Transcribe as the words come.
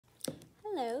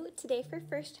Hello, today for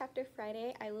First Chapter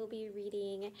Friday, I will be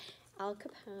reading Al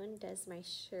Capone Does My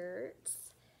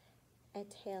Shirts, A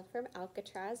Tale from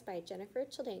Alcatraz by Gennifer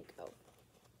Choldenko.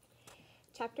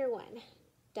 Chapter 1,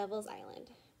 Devil's Island,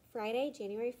 Friday,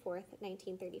 January 4th,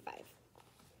 1935.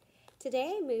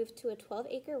 Today I moved to a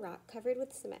 12-acre rock covered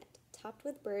with cement, topped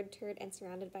with bird turd and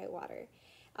surrounded by water.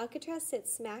 Alcatraz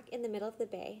sits smack in the middle of the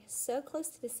bay, so close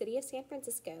to the city of San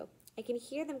Francisco, I can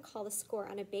hear them call the score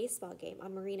on a baseball game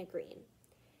on Marina Green.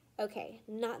 Okay,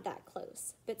 not that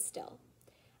close, but still.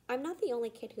 I'm not the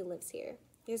only kid who lives here.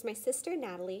 There's my sister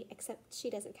Natalie, except she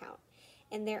doesn't count.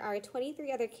 And there are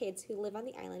 23 other kids who live on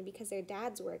the island because their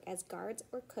dads work as guards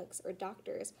or cooks or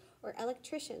doctors or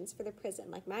electricians for the prison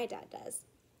like my dad does.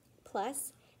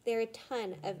 Plus, there are a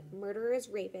ton of murderers,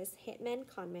 rapists, hitmen,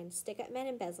 conmen, stick-up men,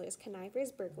 embezzlers,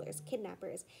 connivers, burglars,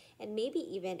 kidnappers, and maybe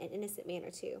even an innocent man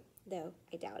or two, though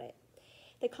I doubt it.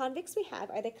 The convicts we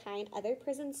have are the kind other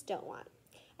prisons don't want.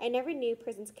 I never knew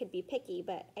prisons could be picky,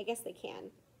 but I guess they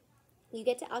can. You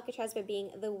get to Alcatraz by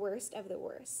being the worst of the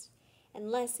worst.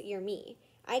 Unless you're me.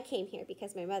 I came here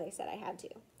because my mother said I had to.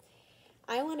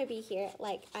 I want to be here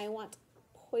like I want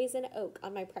poison oak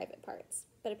on my private parts.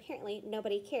 But apparently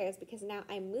nobody cares because now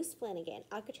I'm Moose Flanagan,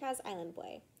 Alcatraz Island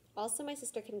boy. Also, my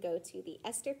sister can go to the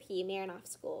Esther P. Marinoff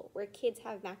School, where kids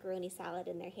have macaroni salad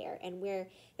in their hair and wear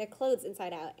their clothes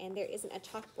inside out, and there isn't a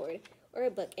chalkboard or a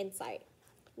book in sight.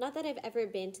 Not that I've ever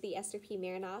been to the Esther P.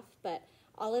 Marinoff, but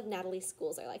all of Natalie's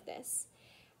schools are like this.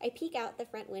 I peek out the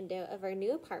front window of our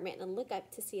new apartment and look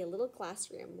up to see a little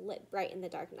glass room lit bright in the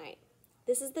dark night.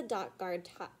 This is the dock guard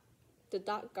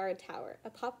tower, a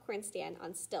popcorn stand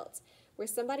on stilts, where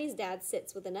somebody's dad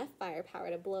sits with enough firepower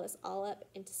to blow us all up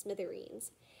into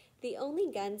smithereens. The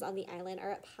only guns on the island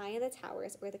are up high in the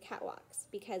towers or the catwalks,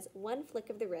 because one flick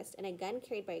of the wrist and a gun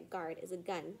carried by a guard is a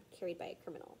gun carried by a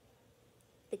criminal.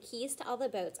 The keys to all the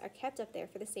boats are kept up there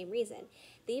for the same reason.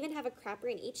 They even have a crapper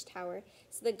in each tower,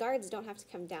 so the guards don't have to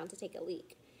come down to take a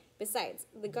leak. Besides,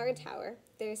 the guard tower,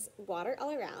 there's water all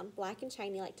around, black and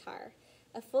shiny like tar.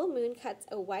 A full moon cuts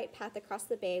a white path across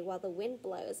the bay while the wind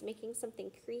blows, making something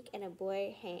creak and a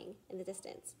buoy hang in the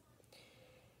distance.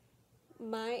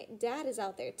 My dad is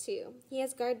out there too. He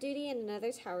has guard duty in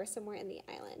another tower somewhere in the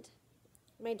island.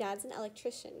 My dad's an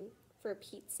electrician, for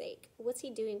Pete's sake. What's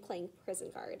he doing playing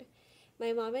prison guard?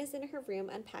 My mom is in her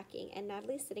room unpacking, and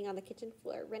Natalie's sitting on the kitchen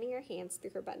floor, running her hands through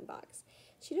her button box.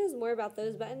 She knows more about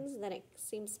those buttons than it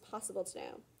seems possible to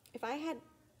know. If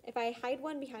I hide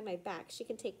one behind my back, she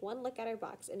can take one look at our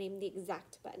box and name the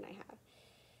exact button I have.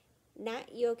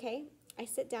 Nat, you okay? I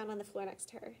sit down on the floor next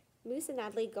to her. Moose and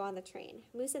Natalie go on the train.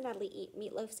 Moose and Natalie eat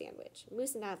meatloaf sandwich.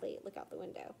 Moose and Natalie look out the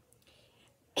window.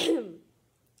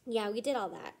 Yeah, we did all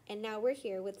that, and now we're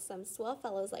here with some swell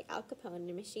fellows like Al Capone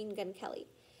and Machine Gun Kelly.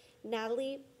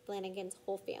 Natalie Flanagan's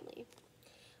whole family.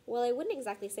 Well, I wouldn't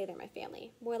exactly say they're my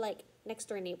family. More like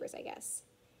next-door neighbors, I guess.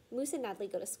 Moose and Natalie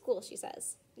go to school, she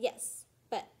says. Yes,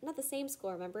 but not the same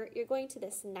school, remember? You're going to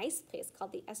this nice place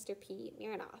called the Esther P.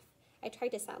 Marinoff. I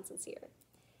tried to sound sincere.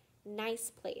 Nice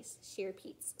place, she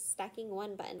repeats, stacking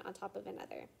one button on top of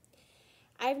another.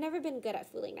 I've never been good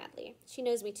at fooling Natalie. She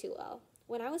knows me too well.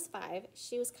 When I was 5,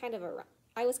 I was kind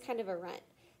of a runt.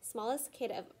 Smallest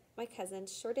kid of my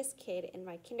cousins, shortest kid in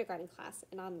my kindergarten class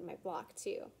and on my block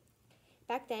too.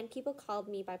 Back then, people called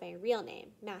me by my real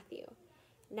name, Matthew.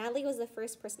 Natalie was the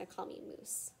first person to call me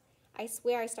Moose. I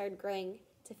swear I started growing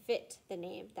to fit the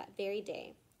name that very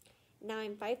day. Now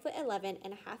I'm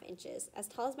 5'11.5", as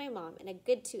tall as my mom and a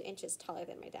good 2 inches taller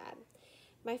than my dad.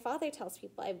 My father tells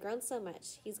people I've grown so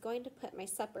much, he's going to put my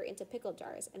supper into pickle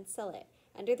jars and sell it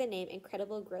under the name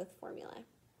Incredible Growth Formula.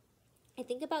 I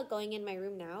think about going in my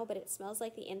room now, but it smells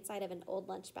like the inside of an old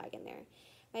lunch bag in there.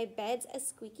 My bed's a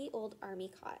squeaky old army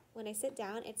cot. When I sit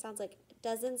down, it sounds like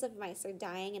dozens of mice are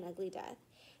dying an ugly death.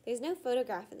 There's no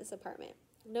photograph in this apartment.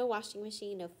 No washing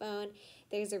machine, no phone.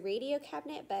 There's a radio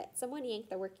cabinet, but someone yanked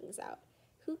the workings out.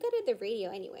 Who gutted the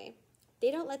radio anyway?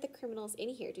 They don't let the criminals in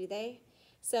here, do they?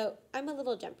 So I'm a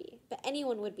little jumpy, but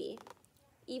anyone would be.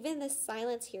 Even the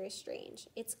silence here is strange.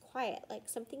 It's quiet, like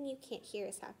something you can't hear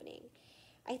is happening.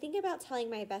 I think about telling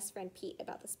my best friend Pete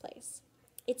about this place.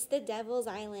 It's the Devil's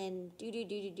Island,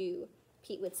 do-do-do-do-do,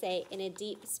 Pete would say in a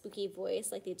deep, spooky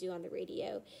voice like they do on the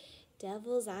radio.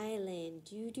 Devil's Island,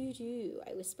 do-do-do,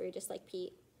 I whisper just like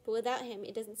Pete. But without him,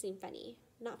 it doesn't seem funny.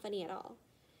 Not funny at all.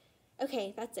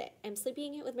 Okay, that's it. I'm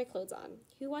sleeping with my clothes on.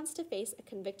 Who wants to face a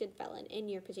convicted felon in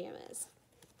your pajamas?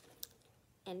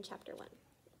 End chapter 1.